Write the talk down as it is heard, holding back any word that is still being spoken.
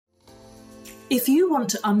If you want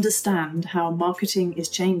to understand how marketing is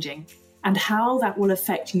changing and how that will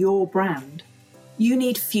affect your brand, you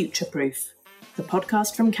need Future Proof, the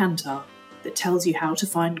podcast from Kantar that tells you how to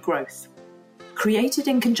find growth. Created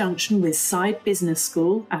in conjunction with Side Business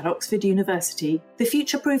School at Oxford University, the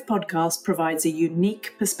Future Proof podcast provides a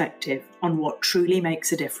unique perspective on what truly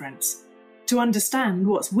makes a difference. To understand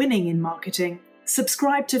what's winning in marketing,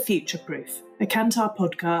 subscribe to Future Proof, a Kantar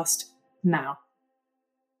podcast, now.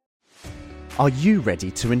 Are you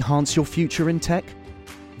ready to enhance your future in tech?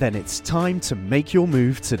 Then it's time to make your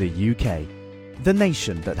move to the UK, the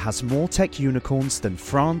nation that has more tech unicorns than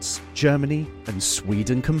France, Germany, and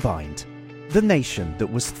Sweden combined. The nation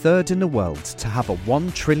that was third in the world to have a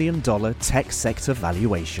 $1 trillion tech sector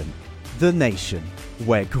valuation. The nation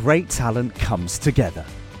where great talent comes together.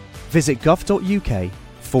 Visit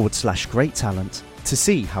gov.uk/great talent to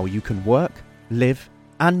see how you can work, live,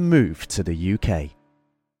 and move to the UK.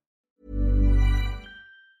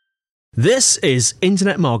 This is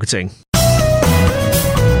Internet Marketing.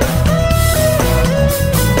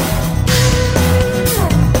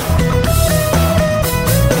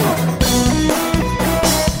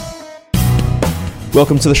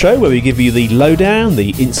 Welcome to the show where we give you the lowdown,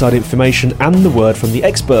 the inside information and the word from the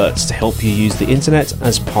experts to help you use the internet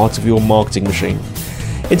as part of your marketing machine.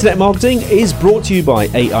 Internet Marketing is brought to you by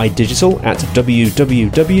AI Digital at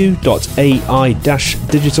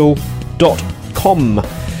www.ai-digital.com.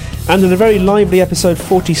 And in a very lively episode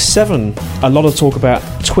 47, a lot of talk about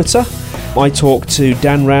Twitter. I talked to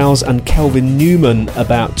Dan Rouse and Kelvin Newman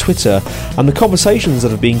about Twitter and the conversations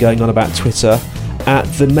that have been going on about Twitter at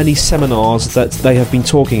the many seminars that they have been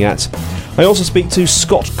talking at. I also speak to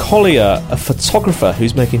Scott Collier, a photographer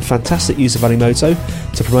who's making fantastic use of Animoto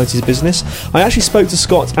to promote his business. I actually spoke to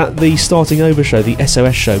Scott at the Starting Over show, the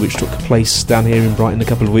SOS show, which took place down here in Brighton a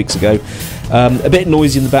couple of weeks ago. A bit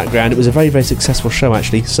noisy in the background. It was a very, very successful show,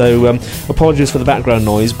 actually, so apologies for the background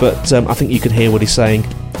noise, but I think you can hear what he's saying.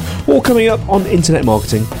 All coming up on Internet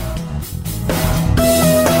Marketing.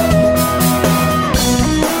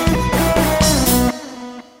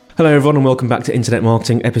 Hello everyone and welcome back to Internet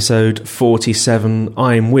Marketing episode 47.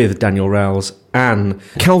 I'm with Daniel Rouse and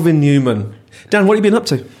Kelvin Newman. Dan, what have you been up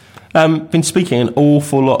to? Been speaking at an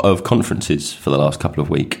awful lot of conferences for the last couple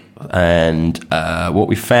of weeks, and what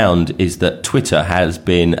we found is that Twitter has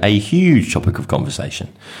been a huge topic of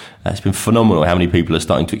conversation. It's been phenomenal how many people are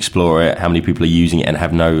starting to explore it, how many people are using it and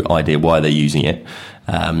have no idea why they're using it,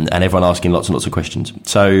 and everyone asking lots and lots of questions.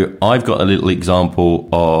 So I've got a little example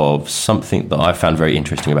of something that I found very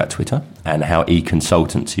interesting about Twitter and how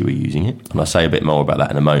e-consultancy were using it, and I'll say a bit more about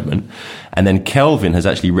that in a moment. And then Kelvin has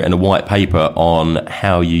actually written a white paper on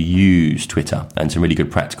how you use Twitter and some really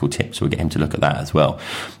good practical tips, so we'll get him to look at that as well.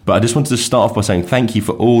 But I just wanted to start off by saying thank you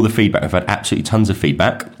for all the feedback. I've had absolutely tons of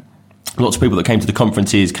feedback. Lots of people that came to the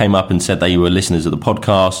conferences came up and said they were listeners of the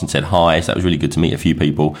podcast and said hi, so that was really good to meet a few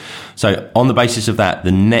people. So on the basis of that,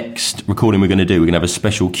 the next recording we're going to have a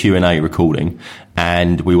special Q&A recording,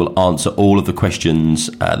 and we will answer all of the questions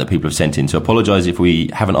that people have sent in. So apologise if we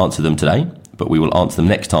haven't answered them today, but we will answer them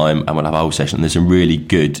next time, and we'll have a whole session. There's some really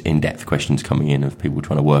good in-depth questions coming in of people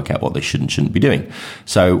trying to work out what they should and shouldn't be doing.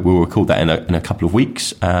 So we'll record that in a couple of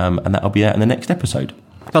weeks, and that'll be out in the next episode.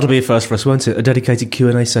 That'll be a first for us, won't it? A dedicated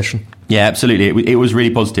Q&A session. Yeah, absolutely. It was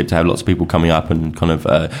really positive to have lots of people coming up and kind of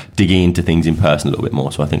digging into things in person a little bit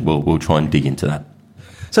more. So I think we'll try and dig into that.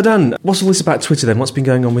 So Dan, what's all this about Twitter then? What's been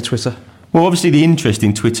going on with Twitter? Well, obviously the interest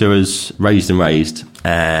in Twitter has raised,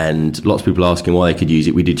 and lots of people asking why they could use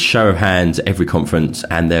it. We did show of hands at every conference,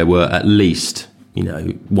 and there were at least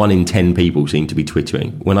 1 in 10 people seem to be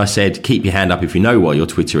twittering. When I said, keep your hand up if you know why you're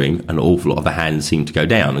twittering, an awful lot of the hands seemed to go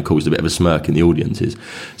down and caused a bit of a smirk in the audiences.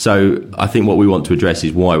 So I think what we want to address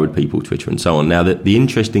is why would people Twitter and so on. Now, the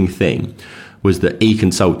interesting thing was that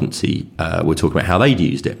e-consultancy, we're talking about how they'd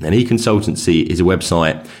used it. And e-consultancy is a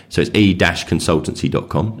website, so it's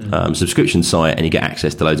e-consultancy.com, subscription site, and you get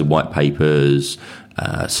access to loads of white papers,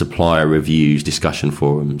 supplier reviews, discussion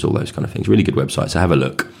forums, all those kind of things. Really good website, so have a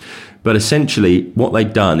look. But essentially, what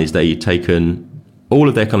they'd done is they'd taken all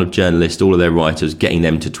of their kind of journalists, all of their writers, getting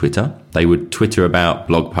them to Twitter. They would Twitter about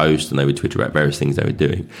blog posts and they would Twitter about various things they were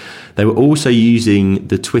doing. They were also using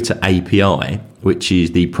the Twitter API, which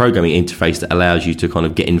is the programming interface that allows you to kind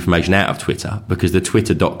of get information out of Twitter, because the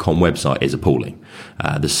twitter.com website is appalling.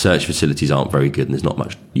 The search facilities aren't very good and there's not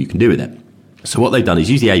much you can do with it. So what they've done is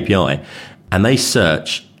use the API and they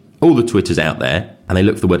search all the Twitters out there and they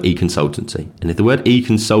look for the word e-consultancy. And if the word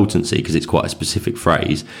e-consultancy, because it's quite a specific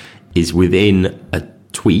phrase, is within a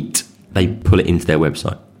tweet, they pull it into their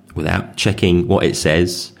website without checking what it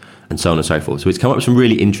says, and so on and so forth. So it's come up with some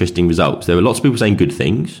really interesting results. There were lots of people saying good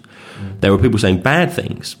things. There were people saying bad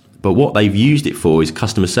things. But what they've used it for is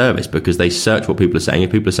customer service, because they search what people are saying.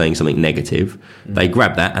 If people are saying something negative, they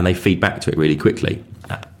grab that and they feed back to it really quickly.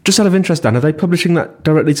 Just out of interest, Dan, are they publishing that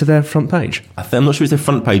directly to their front page? I'm not sure it's their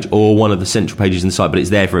front page or one of the central pages in the site, but it's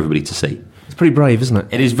there for everybody to see. It's pretty brave, isn't it?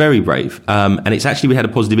 It is very brave. And it's actually had a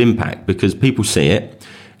positive impact, because people see it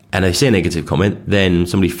and they see a negative comment, then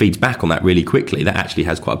somebody feeds back on that really quickly. That actually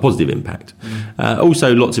has quite a positive impact.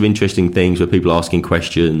 Also, lots of interesting things where people are asking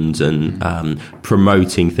questions and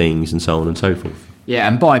promoting things and so on and so forth. Yeah,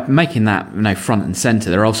 and by making that front and centre,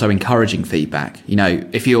 they're also encouraging feedback.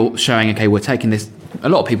 If you're showing, okay, we're taking this, a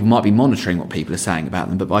lot of people might be monitoring what people are saying about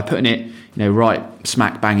them, but by putting it, right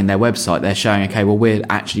smack bang in their website, they're showing, okay, well, we're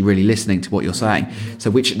actually really listening to what you're saying.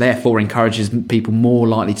 So which therefore encourages people more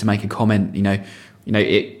likely to make a comment.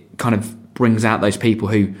 It kind of brings out those people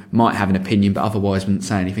who might have an opinion but otherwise wouldn't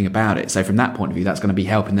say anything about it. So from that point of view, that's going to be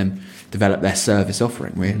helping them develop their service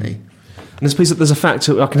offering, really. And there's a fact,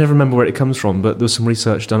 I can never remember where it comes from, but there was some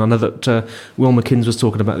research done. I know that Will McKins was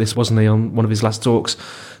talking about this, wasn't he, on one of his last talks,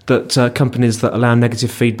 that companies that allow negative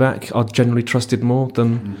feedback are generally trusted more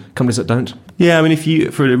than companies that don't. Yeah, I mean,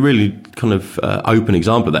 for a really kind of open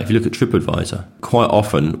example of that, if you look at TripAdvisor, quite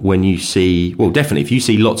often when you see, well, definitely, if you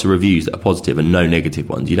see lots of reviews that are positive and no negative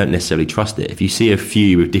ones, you don't necessarily trust it. If you see a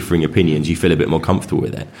few with differing opinions, you feel a bit more comfortable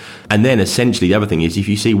with it. And then essentially the other thing is, if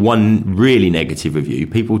you see one really negative review,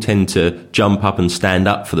 people tend to jump up and stand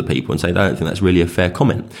up for the people and say, I don't think that's really a fair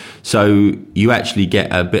comment. So you actually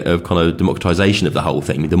get a bit of kind of democratization of the whole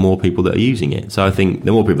thing, the more people that are using it. So I think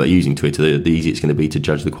the more people that are using Twitter, the easier it's going to be to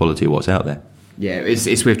judge the quality of what's out there. Yeah, it's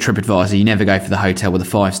with TripAdvisor. You never go for the hotel with a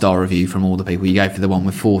 5-star review from all the people. You go for the one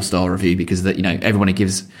with 4-star review, because everyone who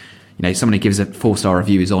gives, someone who gives a 4-star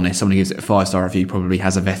review is honest. Someone who gives it a 5-star review probably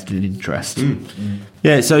has a vested interest.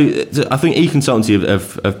 Yeah, so I think eConsultancy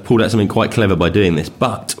have pulled out something quite clever by doing this.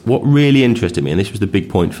 But what really interested me, and this was the big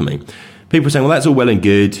point for me, people are saying, well, that's all well and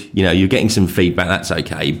good. You're getting some feedback. That's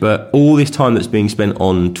okay. But all this time that's being spent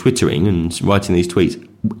on Twittering and writing these tweets,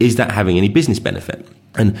 is that having any business benefit?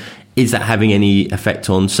 And is that having any effect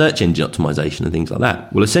on search engine optimization and things like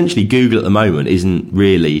that? Well, essentially, Google at the moment isn't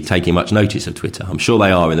really taking much notice of Twitter. I'm sure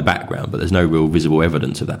they are in the background, but there's no real visible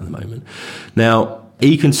evidence of that at the moment. Now,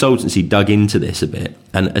 eConsultancy dug into this a bit,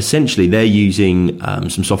 and essentially they're using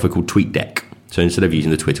some software called TweetDeck. So instead of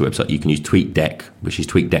using the Twitter website, you can use TweetDeck, which is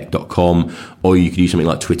tweetdeck.com, or you could use something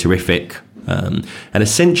like Twitterific. And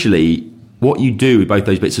essentially, what you do with both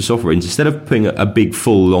those bits of software is, instead of putting a big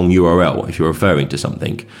full long URL, if you're referring to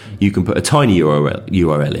something, you can put a tiny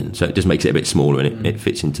URL in. So it just makes it a bit smaller and it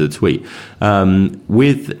fits into the tweet.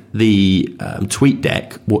 With the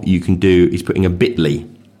TweetDeck, what you can do is putting a bit.ly.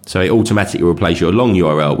 So it automatically will replace your long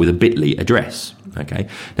URL with a bit.ly address. Okay.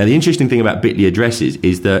 Now, the interesting thing about bit.ly addresses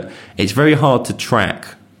is that it's very hard to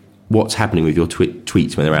track what's happening with your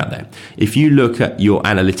tweets when they're out there. If you look at your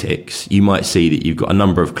analytics, you might see that you've got a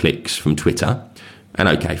number of clicks from Twitter. And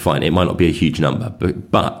okay, fine, it might not be a huge number.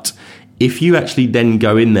 But if you actually then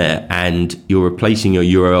go in there and you're replacing your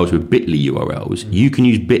URLs with bit.ly URLs, you can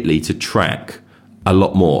use bit.ly to track a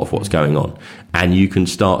lot more of what's going on. And you can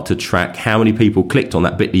start to track how many people clicked on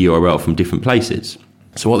that bit.ly URL from different places.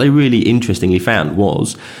 So what they really interestingly found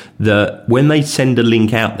was that when they send a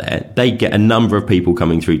link out there, they get a number of people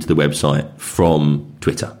coming through to the website from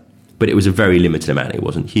Twitter. But it was a very limited amount. It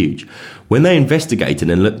wasn't huge. When they investigated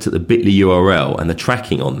and looked at the bit.ly URL and the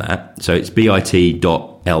tracking on that, so it's bit.ly,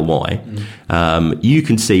 you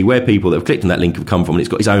can see where people that have clicked on that link have come from, and it's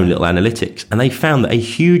got its own little analytics. And they found that a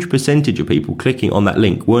huge percentage of people clicking on that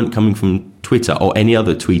link weren't coming from Twitter or any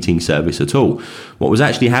other tweeting service at all. What was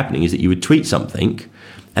actually happening is that you would tweet something,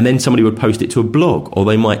 and then somebody would post it to a blog, or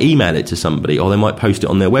they might email it to somebody, or they might post it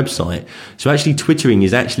on their website. So actually Twittering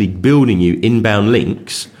is actually building you inbound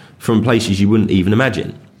links from places you wouldn't even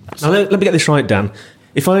imagine. Now, let me get this right, Dan.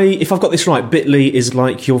 If I've got this right, bit.ly is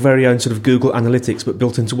like your very own sort of Google Analytics, but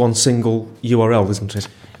built into one single URL, isn't it?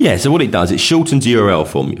 Yeah, so what it does, it shortens the URL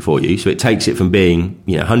for you. So it takes it from being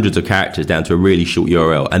hundreds of characters down to a really short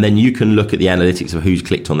URL. And then you can look at the analytics of who's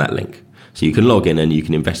clicked on that link. So you can log in and you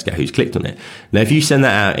can investigate who's clicked on it. Now, if you send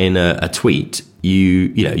that out in a tweet,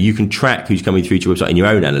 you can track who's coming through to your website in your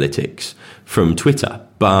own analytics from Twitter.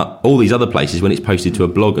 But all these other places, when it's posted to a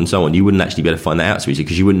blog and so on, you wouldn't actually be able to find that out so easily,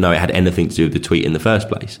 because you wouldn't know it had anything to do with the tweet in the first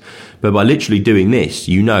place. But by literally doing this,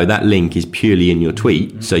 that link is purely in your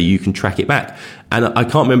tweet, so you can track it back. And I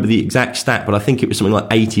can't remember the exact stat, but I think it was something like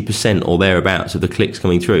 80% or thereabouts of the clicks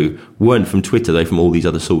coming through weren't from Twitter, they're from all these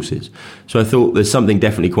other sources. So I thought there's something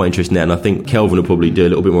definitely quite interesting there, and I think Kelvin will probably do a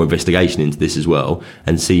little bit more investigation into this as well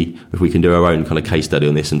and see if we can do our own kind of case study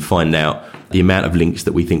on this and find out the amount of links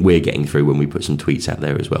that we think we're getting through when we put some tweets out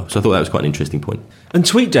there as well. So I thought that was quite an interesting point. And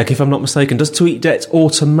TweetDeck, if I'm not mistaken, does TweetDeck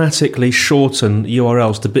automatically shorten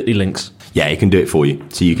URLs to bit.ly links? Yeah, it can do it for you.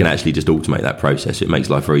 So you can actually just automate that process. It makes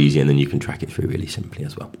life very easy, and then you can track it through really simply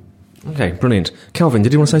as well. Okay, brilliant. Calvin,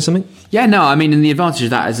 did you want to say something? Yeah, no, I mean, and the advantage of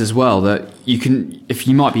that is as well that you can, if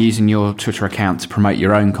you might be using your Twitter account to promote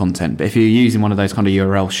your own content, but if you're using one of those kind of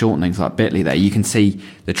URL shortenings like Bitly there, you can see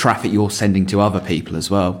the traffic you're sending to other people as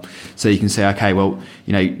well. So you can say, okay, well,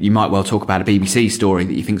 you know, you might well talk about a BBC story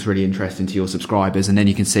that you think is really interesting to your subscribers, and then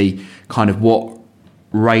you can see kind of what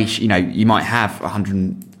rate, you know, you might have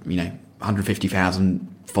 150,000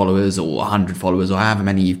 followers or 100 followers or however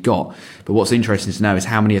many you've got, but what's interesting to know is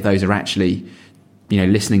how many of those are actually, you know,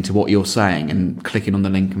 listening to what you're saying and clicking on the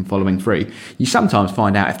link and following through. You sometimes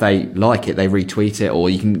find out if they like it, they retweet it, or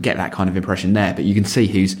you can get that kind of impression there, but you can see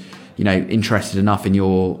who's, you know, interested enough in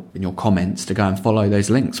your comments to go and follow those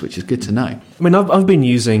links, which is good to know. I mean, I've been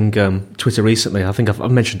using Twitter recently. I think I've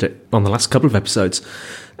mentioned it on the last couple of episodes,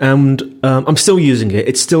 and I'm still using it.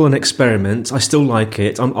 It's still an experiment. I still like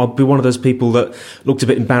it. I'll be one of those people that looked a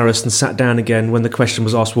bit embarrassed and sat down again when the question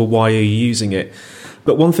was asked, well, why are you using it?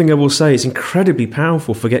 But one thing I will say, it's incredibly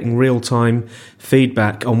powerful for getting real-time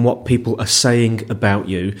feedback on what people are saying about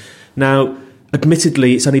you. Now,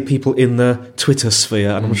 admittedly, it's only people in the Twitter sphere,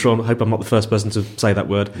 and I hope I'm not the first person to say that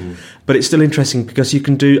word, but it's still interesting because you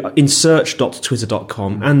can do, in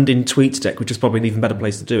search.twitter.com and in TweetDeck, which is probably an even better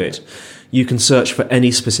place to do it, you can search for any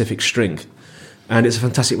specific string. And it's a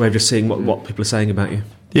fantastic way of just seeing what people are saying about you.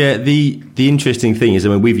 Yeah, the interesting thing is, I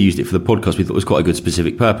mean, we've used it for the podcast. We thought it was quite a good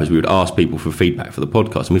specific purpose. We would ask people for feedback for the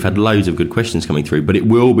podcast, and we've had loads of good questions coming through. But it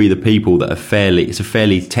will be the people that are it's a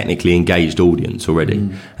fairly technically engaged audience already.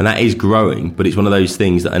 And that is growing, but it's one of those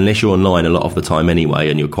things that unless you're online a lot of the time anyway,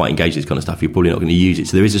 and you're quite engaged in this kind of stuff, you're probably not going to use it.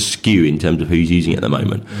 So there is a skew in terms of who's using it at the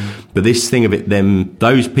moment. But this thing of it,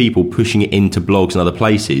 those people pushing it into blogs and other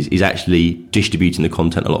places is actually distributing the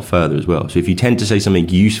content a lot further as well. So if you tend to say something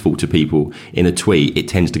useful to people in a tweet, it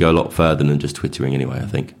tends to go a lot further than just twittering anyway, I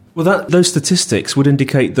think. Well, those statistics would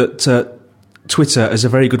indicate that Twitter is a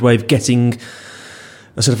very good way of getting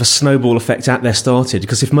a sort of a snowball effect out there started,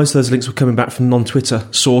 because if most of those links were coming back from non-Twitter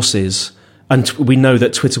sources, and we know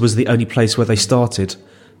that Twitter was the only place where they started,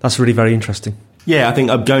 that's really very interesting. Yeah, I think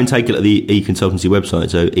I'd go and take a look at the e-consultancy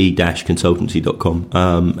website, so e-consultancy.com,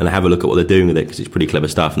 and have a look at what they're doing with it, because it's pretty clever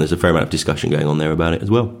stuff, and there's a fair amount of discussion going on there about it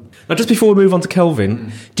as well. Now, just before we move on to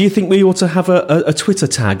Kelvin, do you think we ought to have a Twitter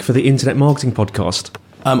tag for the Internet Marketing Podcast?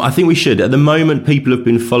 I think we should. At the moment, people have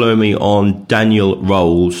been following me on Daniel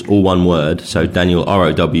Rowles, all one word, so Daniel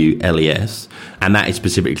Rowles, and that is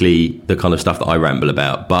specifically the kind of stuff that I ramble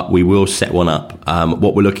about, but we will set one up.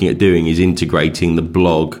 What we're looking at doing is integrating the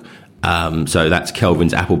blog, so that's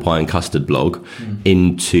Kelvin's Apple Pie and Custard blog,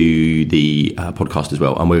 into the podcast as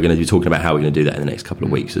well. And we're going to be talking about how we're going to do that in the next couple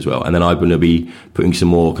of weeks as well. And then I'm going to be putting some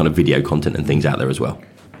more kind of video content and things out there as well.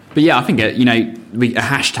 But yeah, I think, a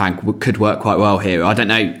hashtag could work quite well here. I don't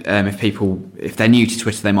know if they're new to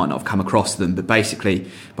Twitter, they might not have come across them. But basically,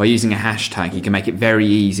 by using a hashtag, you can make it very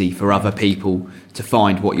easy for other people to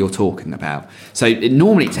find what you're talking about. So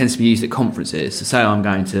normally it tends to be used at conferences. So say I'm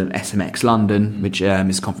going to SMX London, which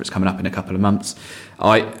is a conference coming up in a couple of months.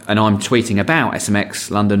 I'm tweeting about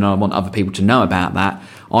SMX London, and I want other people to know about that.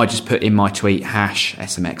 I just put in my tweet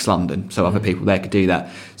 #SMX London, so other people there could do that.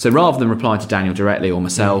 So rather than replying to Daniel directly, or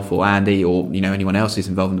myself, or Andy, or anyone else who's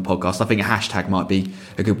involved in the podcast, I think a hashtag might be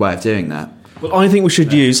a good way of doing that. Well, I think we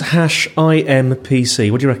should use #IMPC.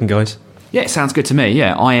 What do you reckon, guys? Yeah, it sounds good to me.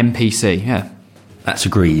 Yeah, IMPC. Yeah, that's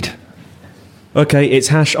agreed. Okay, it's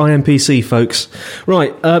 #IMPC, folks.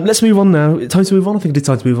 Right, let's move on now. Time to move on? I think it is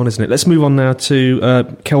time to move on, isn't it? Let's move on now to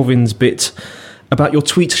Kelvin's bit about your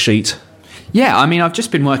tweet sheet. Yeah, I mean, I've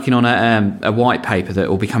just been working on a white paper that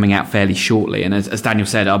will be coming out fairly shortly. And as Daniel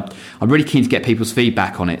said, I'm really keen to get people's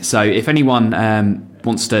feedback on it. So if anyone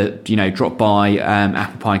wants to, drop by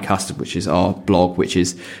Apple Pie and Custard, which is our blog, which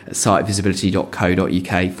is at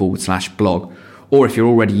sitevisibility.co.uk/blog, or if you're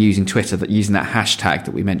already using Twitter, using that hashtag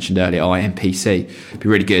that we mentioned earlier, IMPC, it'd be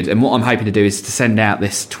really good. And what I'm hoping to do is to send out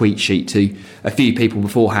this tweet sheet to a few people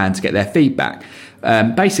beforehand to get their feedback.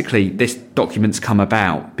 Basically, this document's come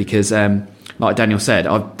about because, like Daniel said,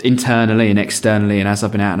 I've internally and externally, and as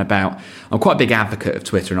I've been out and about, I'm quite a big advocate of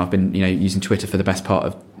Twitter, and I've been, using Twitter for the best part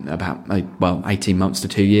of about 18 months to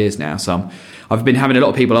 2 years now. So I've been having a lot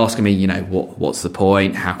of people asking me, what's the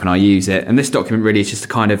point? How can I use it? And this document really is just a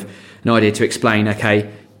kind of an idea to explain, okay,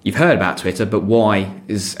 you've heard about Twitter, but why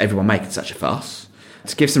is everyone making such a fuss?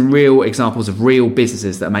 to give some real examples of real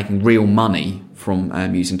businesses that are making real money from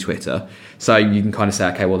using Twitter. So you can kind of say,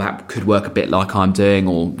 okay, well, that could work a bit like I'm doing,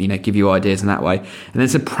 or, give you ideas in that way. And then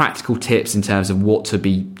some practical tips in terms of what to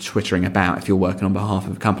be twittering about if you're working on behalf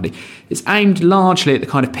of a company. It's aimed largely at the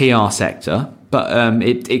kind of PR sector, but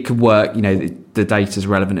it could work. The data is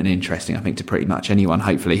relevant and interesting, I think, to pretty much anyone,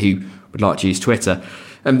 hopefully, who would like to use Twitter.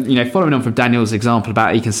 Following on from Daniel's example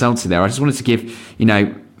about e-consultancy there, I just wanted to give,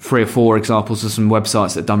 3 or 4 examples of some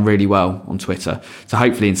websites that have done really well on Twitter to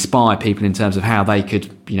hopefully inspire people in terms of how they could,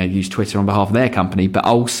 use Twitter on behalf of their company, but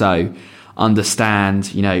also understand,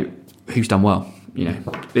 who's done well.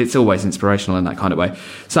 It's always inspirational in that kind of way.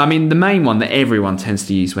 So, the main one that everyone tends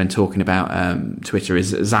to use when talking about Twitter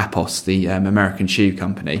is Zappos, the American shoe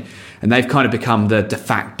company. And they've kind of become the de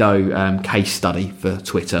facto case study for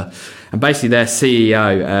Twitter. And basically their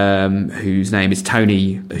CEO, whose name is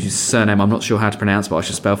Tony, whose surname I'm not sure how to pronounce, but I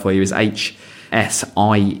shall spell for you, is H-S-I-E-H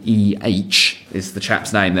is the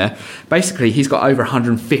chap's name there. Basically, he's got over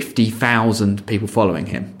 150,000 people following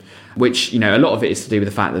him, which, a lot of it is to do with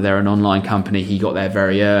the fact that they're an online company. He got there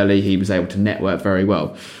very early. He was able to network very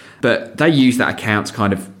well. But they use that account to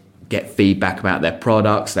kind of get feedback about their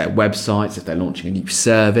products, their websites. If they're launching a new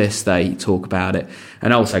service, they talk about it,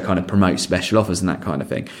 and also kind of promote special offers and that kind of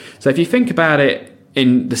thing. So if you think about it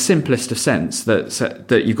in the simplest of sense,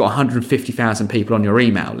 that you've got 150,000 people on your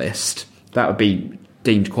email list, that would be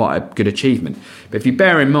deemed quite a good achievement. But if you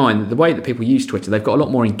bear in mind that the way that people use Twitter, they've got a lot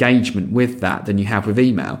more engagement with that than you have with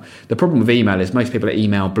email. The problem with email is most people are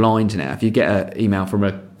email blind now. If you get an email from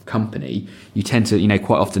a company, you tend to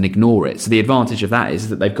quite often ignore it. So the advantage of that is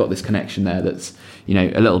that they've got this connection there that's a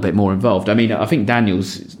little bit more involved. I think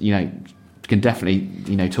Daniel's can definitely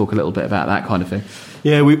talk a little bit about that kind of thing.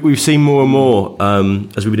 Yeah, we've seen more and more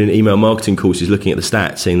as we've been doing email marketing courses, looking at the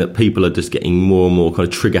stats, seeing that people are just getting more and more kind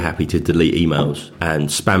of trigger happy to delete emails, and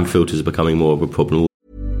spam filters are becoming more of a problem.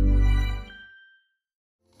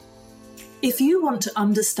 If you want to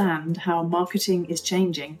understand how marketing is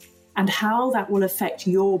changing and how that will affect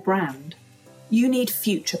your brand, you need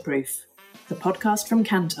Future Proof, the podcast from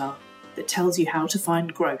Kantar that tells you how to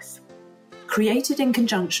find growth. Created in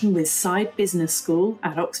conjunction with Side Business School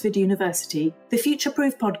at Oxford University, the Future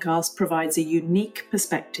Proof podcast provides a unique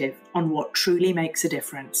perspective on what truly makes a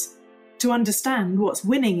difference. To understand what's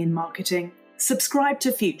winning in marketing, subscribe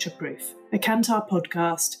to Future Proof, a Kantar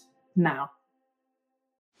podcast, now.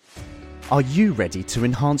 Are you ready to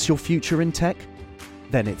enhance your future in tech?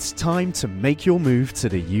 Then it's time to make your move to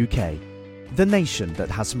the UK, the nation that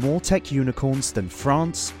has more tech unicorns than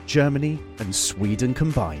France, Germany, and Sweden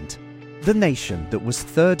combined. The nation that was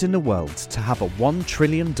third in the world to have a $1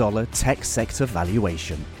 trillion tech sector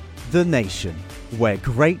valuation. The nation where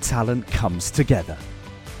great talent comes together.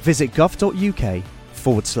 Visit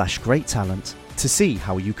gov.uk/great talent to see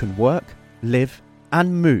how you can work, live,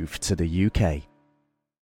 and move to the UK.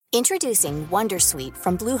 Introducing Wondersuite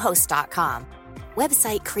from Bluehost.com.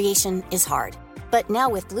 Website creation is hard, but now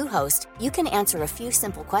with Bluehost, you can answer a few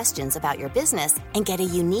simple questions about your business and get a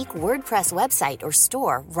unique WordPress website or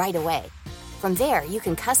store right away. From there, you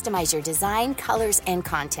can customize your design, colors, and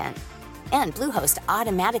content. And Bluehost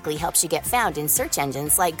automatically helps you get found in search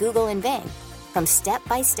engines like Google and Bing. From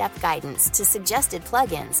step-by-step guidance to suggested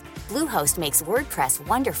plugins, Bluehost makes WordPress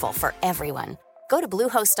wonderful for everyone. Go to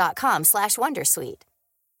bluehost.com/wondersuite.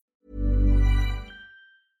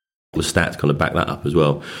 The stats kind of back that up as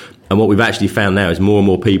well. And what we've actually found now is more and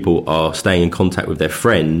more people are staying in contact with their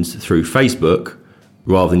friends through Facebook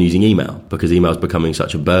rather than using email, because email is becoming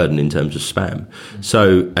such a burden in terms of spam.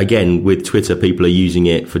 So again, with Twitter, people are using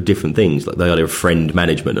it for different things, like the idea of friend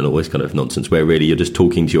management and all this kind of nonsense, where really you're just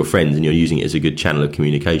talking to your friends and you're using it as a good channel of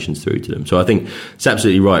communications through to them. So I think it's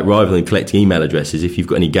absolutely right. Rather than collecting email addresses, if you've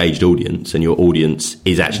got an engaged audience and your audience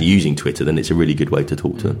is actually using Twitter, then it's a really good way to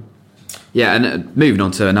talk to them. Yeah, and moving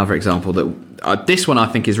on to another example, that this one I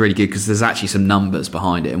think is really good because there's actually some numbers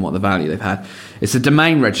behind it and what the value they've had. It's a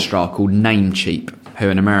domain registrar called Namecheap, who are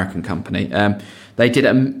an American company.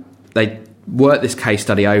 They worked this case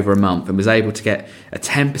study over a month and was able to get a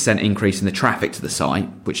 10% increase in the traffic to the site,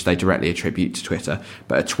 which they directly attribute to Twitter,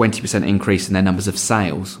 but a 20% increase in their numbers of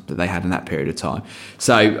sales that they had in that period of time.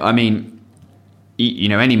 So, I mean,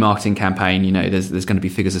 any marketing campaign, there's going to be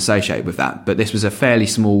figures associated with that. But this was a fairly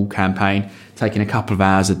small campaign, taking a couple of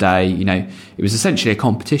hours a day. It was essentially a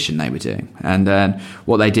competition they were doing. And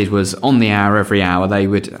what they did was, on the hour, every hour, they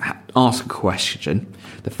would ask a question.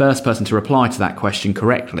 The first person to reply to that question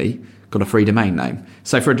correctly got a free domain name.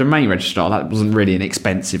 So for a domain registrar, that wasn't really an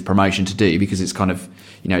expensive promotion to do, because it's kind of,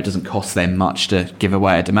 it doesn't cost them much to give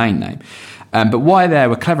away a domain name. But why they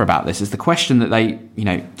were clever about this is the question that they,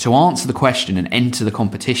 to answer the question and enter the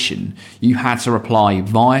competition, you had to reply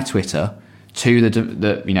via Twitter to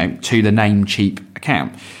the Namecheap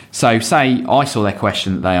account. So say I saw their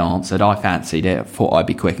question that they answered, I fancied it, thought I'd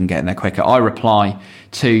be quick and getting there quicker. I reply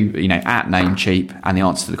to, at Namecheap, and the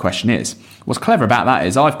answer to the question is. What's clever about that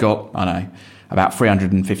is I've got, about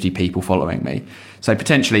 350 people following me. So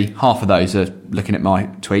potentially half of those are looking at my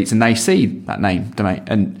tweets and they see that name domain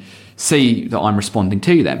and see that I'm responding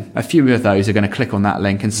to them. A few of those are going to click on that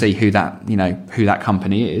link and see who that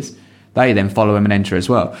company is. They then follow them and enter as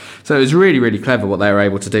well. So it was really, really clever what they were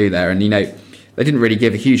able to do there. And, they didn't really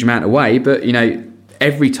give a huge amount away, but,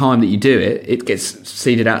 every time that you do it, it gets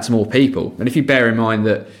seeded out to more people. And if you bear in mind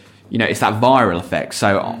that, it's that viral effect.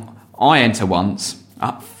 So I enter once,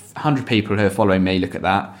 100 people who are following me look at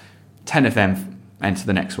that, 10 of them enter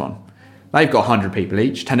the next one. They've got 100 people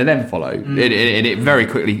each, 10 of them follow. It very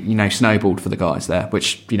quickly, snowballed for the guys there,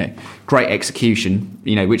 which, great execution,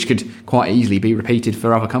 which could quite easily be repeated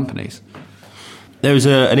for other companies. There was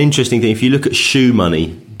an interesting thing. If you look at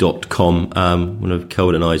shoemoney.com, one of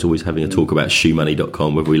Kelvin and I is always having a talk about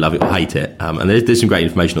shoemoney.com, whether we love it or hate it. And there's some great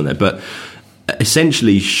information on there. But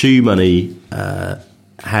essentially, Shoe Money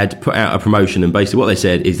had put out a promotion, and basically what they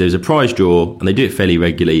said is there's a prize draw, and they do it fairly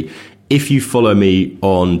regularly. If you follow me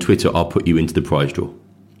on Twitter, I'll put you into the prize draw.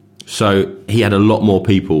 So he had a lot more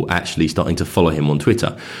people actually starting to follow him on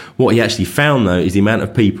Twitter. What he actually found, though, is the amount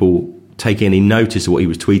of people taking any notice of what he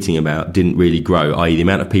was tweeting about didn't really grow, i.e. the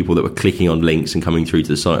amount of people that were clicking on links and coming through to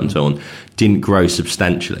the site and so on didn't grow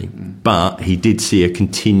substantially. But he did see a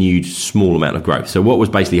continued small amount of growth. So what was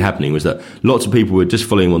basically happening was that lots of people were just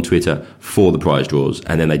following him on Twitter for the prize draws,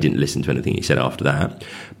 and then they didn't listen to anything he said after that.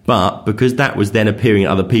 But because that was then appearing at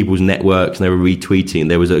other people's networks and they were retweeting,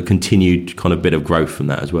 there was a continued kind of bit of growth from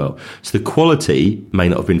that as well. So the quality may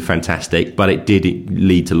not have been fantastic, but it did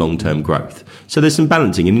lead to long-term growth. So there's some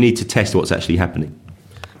balancing, and you need to test what's actually happening.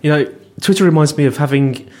 Twitter reminds me of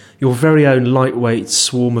having your very own lightweight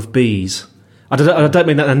swarm of bees. I don't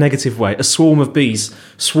mean that in a negative way. A swarm of bees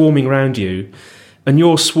swarming around you, and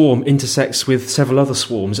your swarm intersects with several other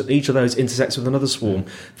swarms, and each of those intersects with another swarm.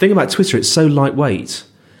 The thing about Twitter, it's so lightweight.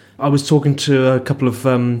 I was talking to a couple of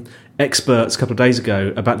experts a couple of days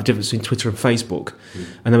ago about the difference between Twitter and Facebook,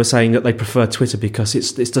 and they were saying that they prefer Twitter because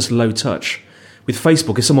it's just low touch. With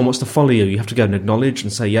Facebook, if someone wants to follow you, you have to go and acknowledge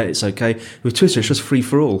and say, yeah, it's okay. With Twitter, it's just free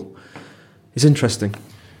for all. It's interesting.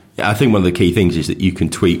 Yeah, I think one of the key things is that you can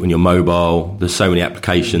tweet when you're mobile. There's so many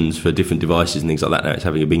applications for different devices and things like that now. It's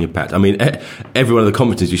having a big impact. I mean, every one of the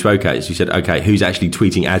conferences we spoke at, you said, okay, who's actually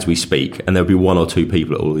tweeting as we speak? And there'll be one or two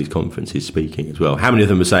people at all of these conferences speaking as well. How many of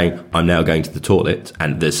them are saying, I'm now going to the toilet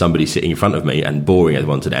and there's somebody sitting in front of me and boring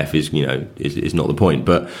everyone to death is not the point.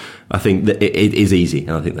 But I think that it is easy,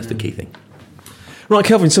 and I think that's the key thing. Right,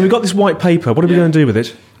 Kelvin, so we've got this white paper. What are we going to do with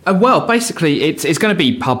it? Well, basically, it's going to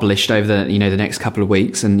be published over the next couple of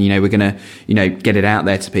weeks, and we're going to get it out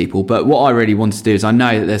there to people. But what I really want to do is, I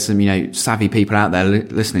know that there's some savvy people out there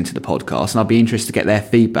listening to the podcast, and I'd be interested to get their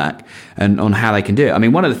feedback and on how they can do it. I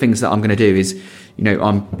mean, one of the things that I'm going to do is,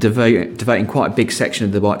 I'm devoting quite a big section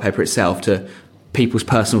of the white paper itself to people's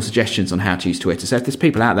personal suggestions on how to use Twitter. So if there's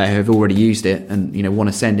people out there who have already used it and want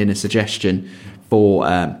to send in a suggestion for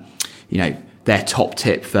their top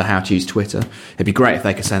tip for how to use Twitter, it'd be great if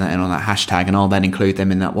they could send that in on that hashtag, and I'll then include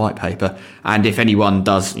them in that white paper. And if anyone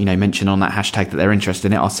does mention on that hashtag that they're interested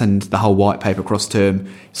in it, I'll send the whole white paper across to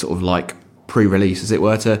them, sort of like pre-release as it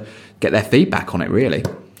were, to get their feedback on it really.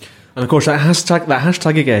 And of course that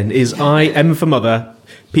hashtag again is I, M for mother,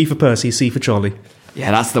 P for Percy, C for Charlie.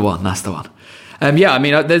 Yeah, that's the one. I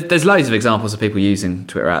mean, there's loads of examples of people using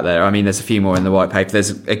Twitter out there. I mean, there's a few more in the white paper.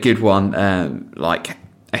 There's a good one like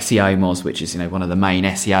SEO Moz, which is one of the main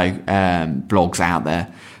SEO blogs out there,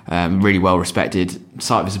 really well respected.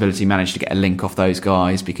 Site Visibility managed to get a link off those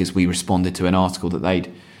guys because we responded to an article that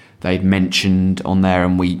they'd mentioned on there,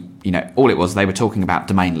 and we all it was, they were talking about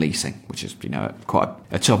domain leasing, which is quite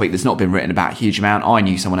a topic that's not been written about a huge amount. I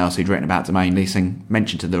knew someone else who'd written about domain leasing,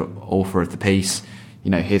 mentioned to the author of the piece,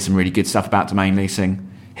 here's some really good stuff about domain leasing.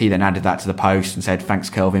 He then added that to the post and said, thanks,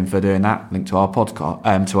 Kelvin, for doing that. Link to our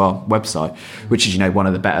podcast, to our website, which is, one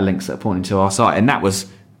of the better links that are pointing to our site. And that was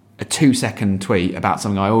a 2-second tweet about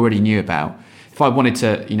something I already knew about. If I wanted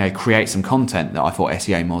to, create some content that I thought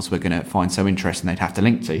SEO Moz were going to find so interesting they'd have to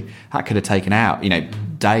link to, that could have taken out,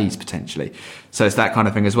 days potentially. So it's that kind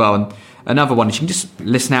of thing as well. And another one is you can just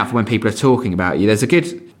listen out for when people are talking about you. There's a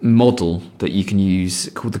good model that you can use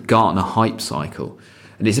called the Gartner Hype Cycle.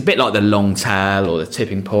 And it's a bit like the long tail or the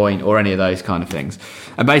tipping point or any of those kind of things.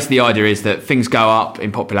 And basically the idea is that things go up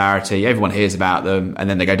in popularity, everyone hears about them, and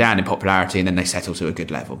then they go down in popularity, and then they settle to a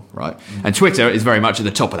good level, right? And Twitter is very much at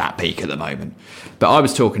the top of that peak at the moment. But I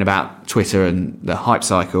was talking about Twitter and the hype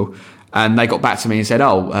cycle, and they got back to me and said,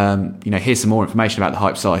 here's some more information about the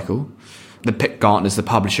hype cycle. The Gartner's the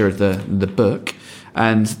publisher of the book.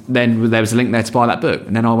 And then there was a link there to buy that book.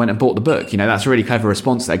 And then I went and bought the book. That's a really clever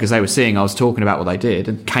response there, because they were seeing I was talking about what they did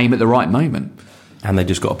and came at the right moment. And they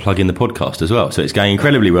just got to plug in the podcast as well. So it's going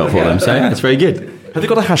incredibly well for them. So that's very good. Have they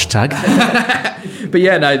got a hashtag? But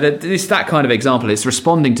yeah, no, it's that kind of example. It's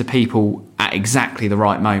responding to people at exactly the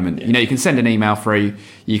right moment. You can send an email through.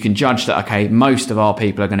 You can judge that, okay, most of our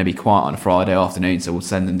people are going to be quiet on a Friday afternoon, so we'll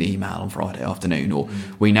send them the email on Friday afternoon. Or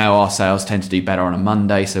we know our sales tend to do better on a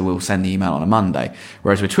Monday, so we'll send the email on a Monday.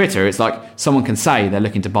 Whereas with Twitter, it's like someone can say they're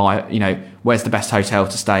looking to buy, where's the best hotel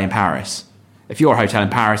to stay in Paris? If you're a hotel in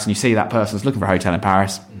Paris and you see that person's looking for a hotel in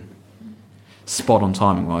Paris, spot on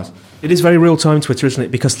timing-wise. It is very real-time Twitter, isn't it?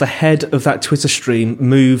 Because the head of that Twitter stream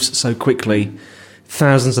moves so quickly,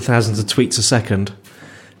 thousands of tweets a second.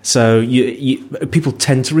 So people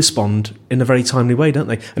tend to respond in a very timely way, don't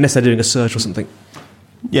they? Unless they're doing a search or something.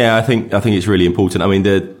 Yeah, I think it's really important. I mean,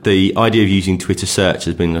 the idea of using Twitter search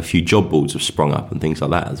has been a few job boards have sprung up and things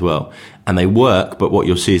like that as well. And they work, but what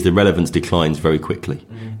you'll see is the relevance declines very quickly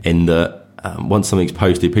in that once something's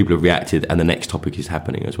posted, people have reacted and the next topic is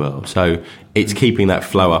happening as well. So it's keeping that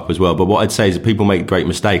flow up as well. But what I'd say is that people make a great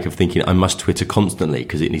mistake of thinking, I must Twitter constantly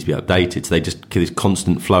because it needs to be updated. So they just get this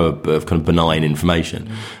constant flow of kind of benign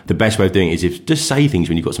information. The best way of doing it is just say things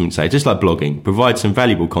when you've got something to say, just like blogging. Provide some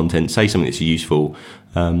valuable content, say something that's useful,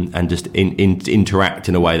 and just interact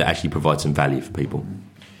in a way that actually provides some value for people.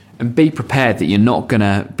 And be prepared that you're not going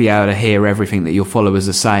to be able to hear everything that your followers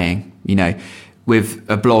are saying. With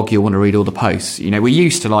a blog, you'll want to read all the posts. We're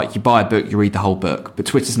used to you buy a book, you read the whole book. But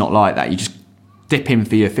Twitter's not like that. You just dip in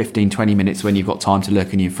for your 15, 20 minutes when you've got time to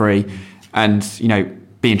look and you're free. And,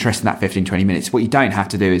 be interested in that 15, 20 minutes. What you don't have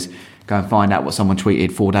to do is go and find out what someone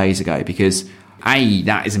tweeted 4 days ago, because A,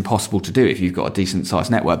 that is impossible to do if you've got a decent sized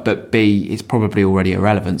network, but B, it's probably already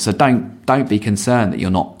irrelevant. So don't be concerned that you're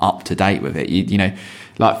not up to date with it.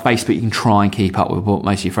 Like Facebook, you can try and keep up with what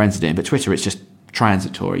most of your friends are doing, but Twitter, it's just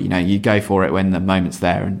transitory. You go for it when the moment's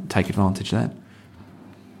there and take advantage then.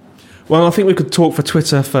 Well, I think we could talk for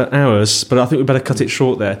Twitter for hours, but I think we better cut it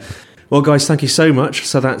short there. Well, guys, thank you so much.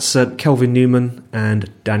 So that's Kelvin Newman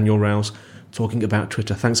and Daniel Rouse talking about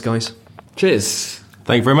Twitter. Thanks, guys. Cheers.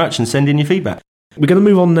 Thank you very much, and send in your feedback. We're going to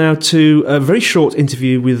move on now to a very short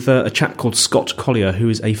interview with a chap called Scott Collier, who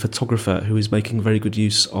is a photographer who is making very good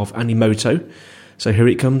use of Animoto. So here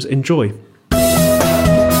it comes. Enjoy.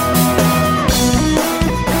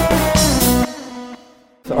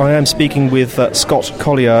 I am speaking with Scott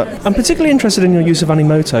Collier. I'm particularly interested in your use of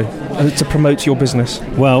Animoto to promote your business.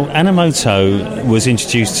 Well, Animoto was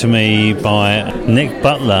introduced to me by Nick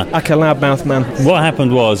Butler. Okay, loudmouth man. What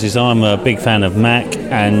happened was I'm a big fan of Mac,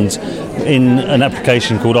 and in an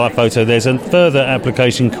application called iPhoto, there's a further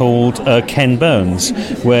application called Ken Burns,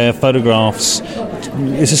 where photographs,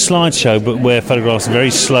 it's a slideshow, but where photographs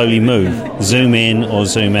very slowly move, zoom in or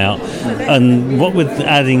zoom out. And what with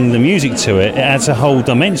adding the music to it, it adds a whole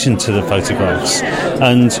dimension to the photographs.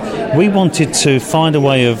 And we wanted to find a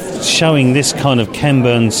way of showing this kind of Ken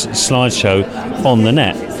Burns slideshow on the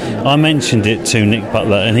net. I mentioned it to Nick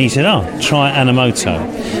Butler and he said, try Animoto.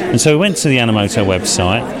 And so we went to the Animoto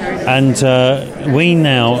website, and we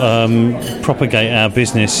now propagate our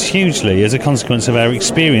business hugely as a consequence of our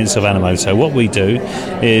experience of Animoto. What we do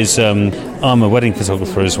is, I'm a wedding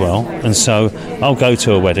photographer as well, and so I'll go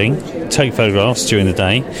to a wedding, take photographs during the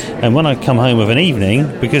day, and when I come home of an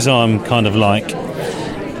evening, because I'm kind of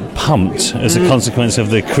pumped as a consequence of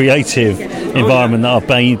the creative environment that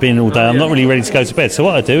I've been all day, I'm not really ready to go to bed. So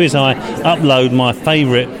what I do is I upload my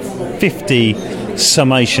favourite 50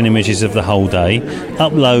 summation images of the whole day,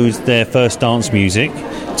 upload their first dance music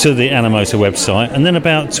to the Animoto website, and then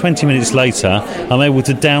about 20 minutes later I'm able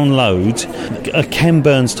to download a Ken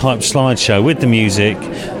Burns type slideshow with the music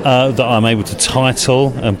that I'm able to title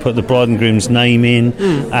and put the bride and groom's name in,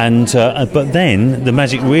 and but then the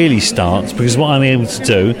magic really starts, because what I'm able to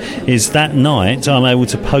do is that night I'm able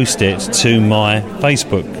to post it to my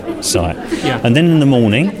Facebook site, and then in the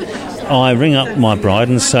morning I ring up my bride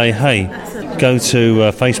and say, hey, go to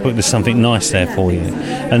Facebook, there's something nice there for you.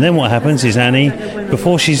 And then what happens is Annie,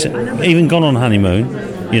 before she's even gone on honeymoon,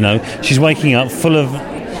 she's waking up full of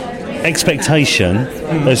expectation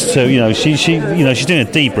as to, she's doing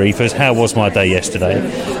a debrief as how was my day yesterday.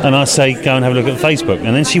 And I say, go and have a look at Facebook.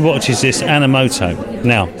 And then she watches this Animoto.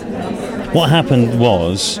 Now, what happened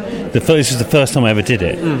was, this was the first time I ever did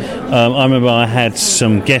it. I remember I had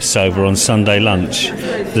some guests over on Sunday lunch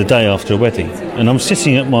the day after a wedding, and I'm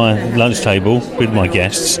sitting at my lunch table with my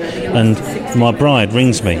guests, and my bride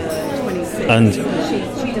rings me, and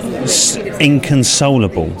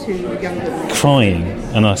inconsolable, crying,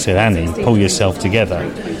 and I said, Annie, pull yourself together,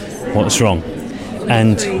 what's wrong?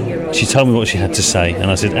 And she told me what she had to say, and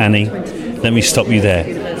I said, Annie, let me stop you there.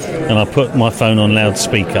 And I put my phone on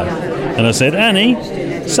loudspeaker, and I said, Annie,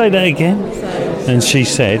 say that again. And she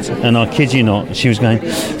said, and I kid you not, she was going,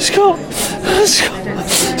 Scott.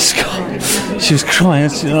 She was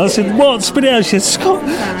crying. And I said, what? Spit it out. She said, Scott,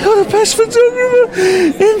 you're the best photographer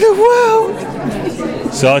in the world.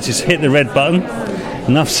 So I just hit the red button.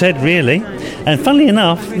 Enough said, really. And funnily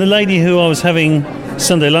enough, the lady who I was having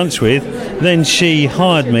Sunday lunch with, then she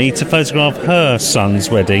hired me to photograph her son's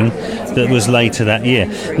wedding that was later that year.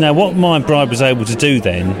 Now, what my bride was able to do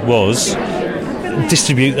then was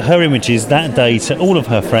distribute her images that day to all of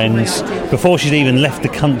her friends before she'd even left the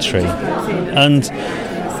country. And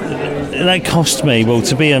that cost me, well,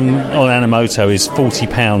 to be on Animoto is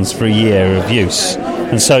 £40 for a year of use.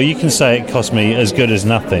 And so you can say it cost me as good as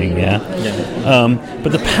nothing, yeah?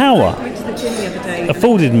 But the power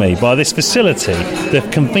afforded me by this facility, the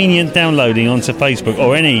convenient downloading onto Facebook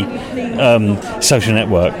or any social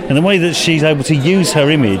network, and the way that she's able to use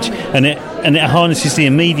her image, and it harnesses the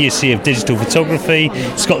immediacy of digital photography.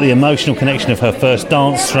 It's got the emotional connection of her first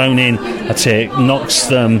dance thrown in. I tell you, it knocks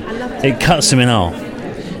them, it cuts them in half.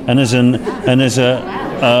 And as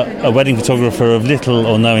a wedding photographer of little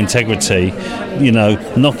or no integrity, you know,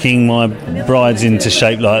 knocking my brides into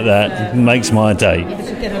shape like that makes my day.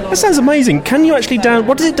 That sounds amazing. Can you actually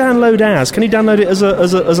what does it download as? Can you download it as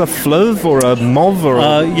a FLOV or a MOV or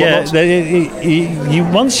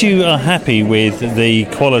once you are happy with the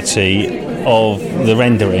quality of the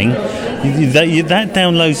rendering, that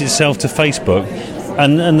downloads itself to Facebook,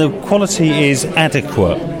 and the quality is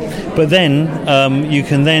adequate. But then you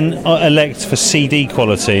can then elect for CD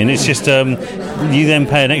quality, and it's just you then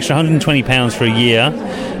pay an extra £120 for a year,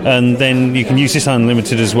 and then you can use this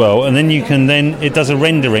unlimited as well. And then it does a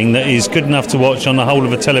rendering that is good enough to watch on the whole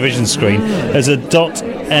of a television screen as a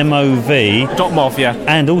 .mov. .mov, yeah.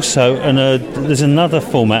 And also, there's another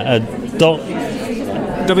format, a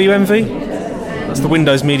WMV. That's the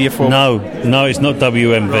Windows Media format. No, it's not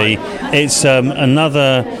WMV. It's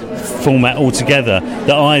another format altogether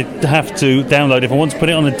that I have to download. If I want to put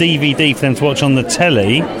it on a DVD for them to watch on the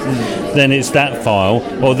telly, then it's that file.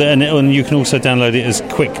 And you can also download it as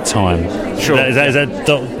QuickTime. Sure. Is that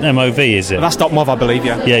 .mov, is it? That's .mov, I believe,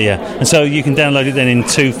 yeah. Yeah. And so you can download it then in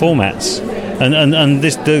two formats. And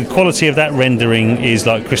the quality of that rendering is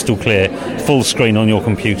like crystal clear, full screen on your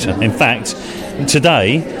computer. In fact,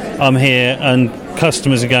 today I'm here and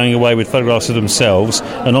customers are going away with photographs of themselves,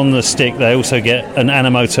 and on the stick they also get an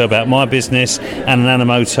Animoto about my business and an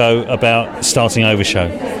Animoto about Starting Over show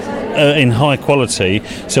in high quality.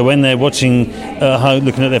 So when they're watching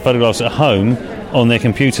looking at their photographs at home on their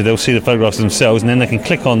computer, they'll see the photographs of themselves, and then they can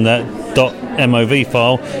click on that .mov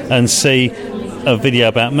file and see a video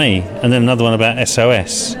about me, and then another one about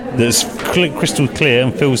SOS that's crystal clear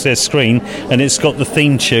and fills their screen, and it's got the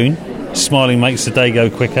theme tune, Smiling Makes the Day Go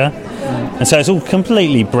Quicker. And so it's all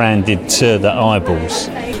completely branded to the eyeballs.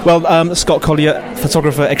 Well, Scott Collier,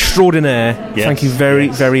 photographer extraordinaire, yes, thank you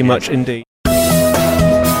very much indeed.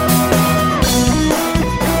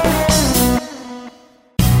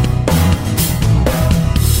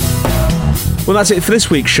 Well, that's it for this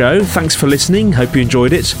week's show. Thanks for listening. Hope you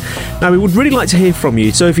enjoyed it. Now, we would really like to hear from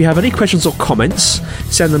you, so if you have any questions or comments,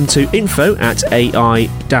 send them to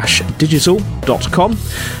info@ai-digital.com,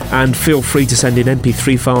 and feel free to send in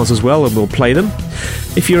MP3 files as well, and we'll play them.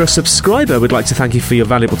 If you're a subscriber, we'd like to thank you for your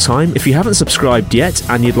valuable time. If you haven't subscribed yet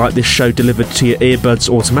and you'd like this show delivered to your earbuds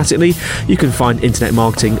automatically, you can find Internet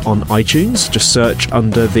Marketing on iTunes. Just search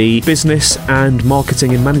under the business and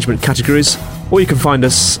marketing and management categories. Or you can find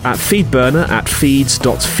us at Feedburner at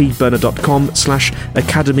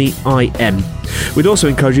feeds.feedburner.com/academyim. We'd also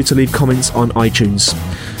encourage you to leave comments on iTunes.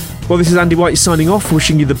 Well, this is Andy White signing off,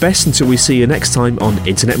 wishing you the best until we see you next time on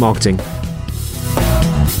Internet Marketing.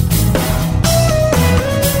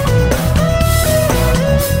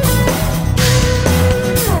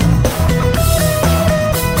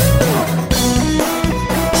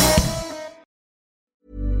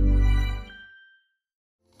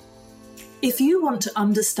 If you want to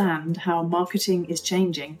understand how marketing is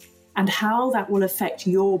changing and how that will affect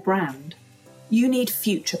your brand, you need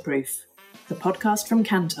Future Proof, the podcast from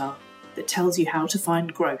Kantar that tells you how to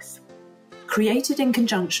find growth. Created in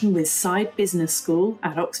conjunction with Side Business School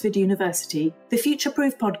at Oxford University, the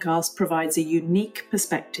Futureproof podcast provides a unique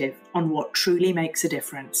perspective on what truly makes a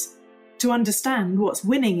difference. To understand what's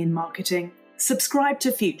winning in marketing, subscribe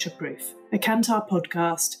to Futureproof, a Kantar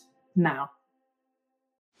podcast, now.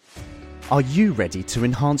 Are you ready to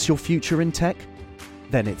enhance your future in tech?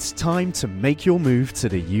 Then it's time to make your move to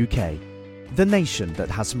the UK, the nation that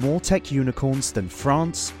has more tech unicorns than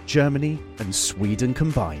France, Germany, and Sweden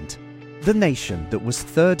combined. The nation that was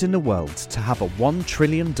third in the world to have a $1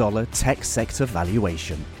 trillion tech sector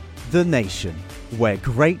valuation. The nation where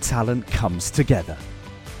great talent comes together.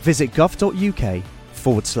 Visit gov.uk/great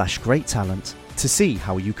talent to see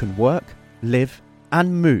how you can work, live,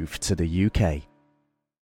 and move to the UK.